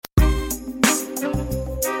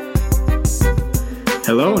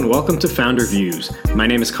Hello and welcome to Founder Views. My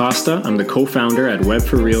name is Costa. I'm the co-founder at Web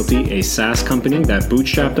for Realty, a SaaS company that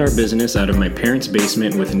bootstrapped our business out of my parents'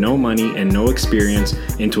 basement with no money and no experience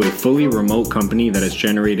into a fully remote company that has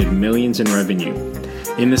generated millions in revenue.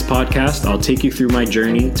 In this podcast, I'll take you through my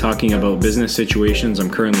journey, talking about business situations I'm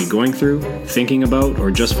currently going through, thinking about,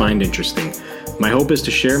 or just find interesting. My hope is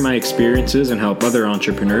to share my experiences and help other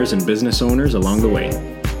entrepreneurs and business owners along the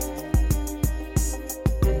way.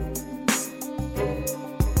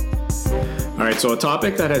 All right, so a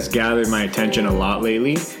topic that has gathered my attention a lot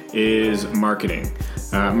lately is marketing.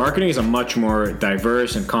 Marketing is a much more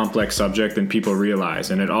diverse and complex subject than people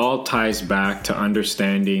realize, and it all ties back to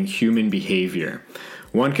understanding human behavior.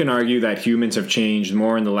 One can argue that humans have changed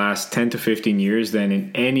more in the last 10 to 15 years than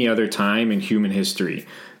in any other time in human history.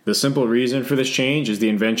 The simple reason for this change is the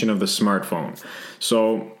invention of the smartphone.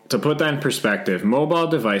 So, to put that in perspective, mobile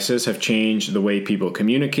devices have changed the way people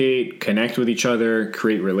communicate, connect with each other,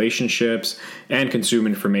 create relationships, and consume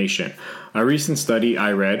information. A recent study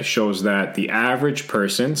I read shows that the average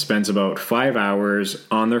person spends about 5 hours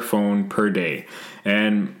on their phone per day.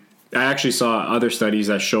 And I actually saw other studies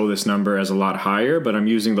that show this number as a lot higher, but I'm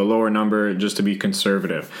using the lower number just to be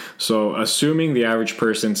conservative. So assuming the average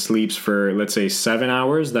person sleeps for, let's say, 7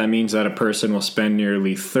 hours, that means that a person will spend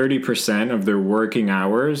nearly 30% of their working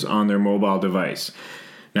hours on their mobile device.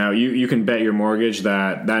 Now, you can bet your mortgage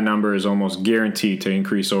that that number is almost guaranteed to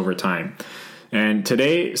increase over time. And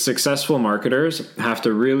today, successful marketers have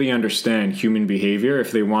to really understand human behavior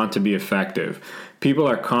if they want to be effective. People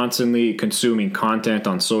are constantly consuming content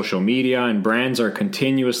on social media, and brands are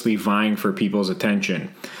continuously vying for people's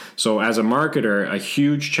attention. So as a marketer, a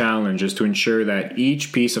huge challenge is to ensure that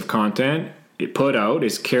each piece of content it put out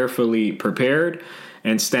is carefully prepared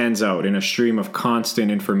and stands out in a stream of constant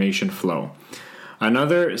information flow.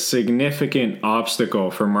 Another significant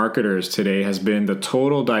obstacle for marketers today has been the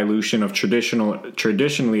total dilution of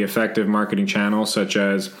traditionally effective marketing channels such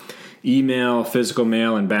as email, physical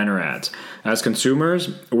mail, and banner ads. As consumers,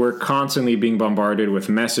 we're constantly being bombarded with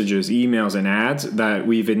messages, emails, and ads that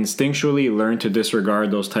we've instinctually learned to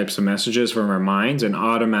disregard those types of messages from our minds and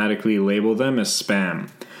automatically label them as spam.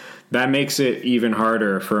 That makes it even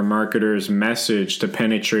harder for a marketer's message to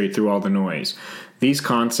penetrate through all the noise. These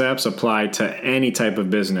concepts apply to any type of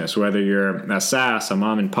business, whether you're a SaaS, a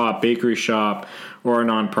mom and pop bakery shop, or a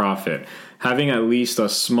nonprofit. Having at least a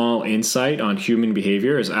small insight on human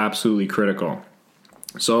behavior is absolutely critical.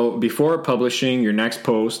 So before publishing your next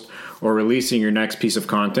post or releasing your next piece of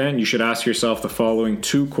content, you should ask yourself the following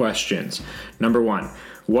 2 questions. Number 1,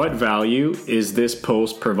 what value is this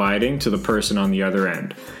post providing to the person on the other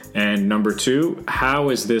end? And number 2, how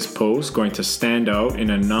is this post going to stand out in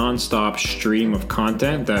a non-stop stream of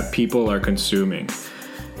content that people are consuming?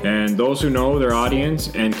 And those who know their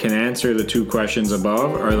audience and can answer the 2 questions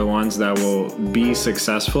above are the ones that will be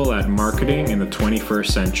successful at marketing in the 21st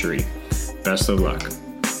century. Best of luck.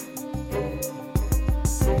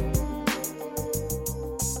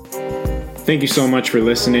 Thank you so much for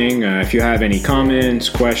listening. If you have any comments,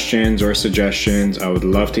 questions, or suggestions, I would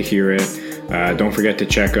love to hear it. Don't forget to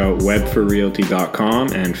check out webforrealty.com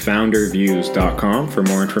and founderviews.com for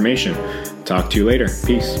more information. Talk to you later.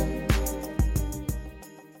 Peace.